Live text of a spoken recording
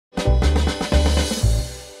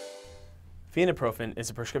Fenoprofen is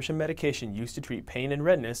a prescription medication used to treat pain and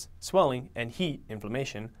redness, swelling, and heat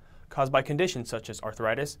inflammation caused by conditions such as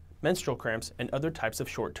arthritis, menstrual cramps, and other types of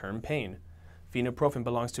short-term pain. Fenoprofen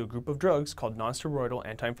belongs to a group of drugs called nonsteroidal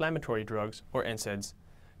anti-inflammatory drugs, or NSAIDs.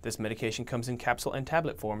 This medication comes in capsule and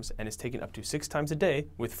tablet forms and is taken up to 6 times a day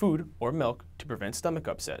with food or milk to prevent stomach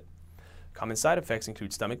upset. Common side effects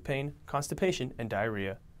include stomach pain, constipation, and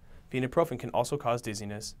diarrhea. Fenoprofen can also cause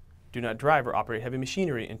dizziness. Do not drive or operate heavy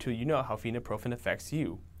machinery until you know how fenoprofen affects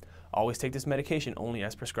you. Always take this medication only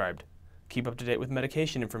as prescribed. Keep up to date with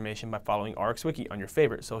medication information by following RxWiki on your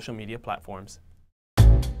favorite social media platforms.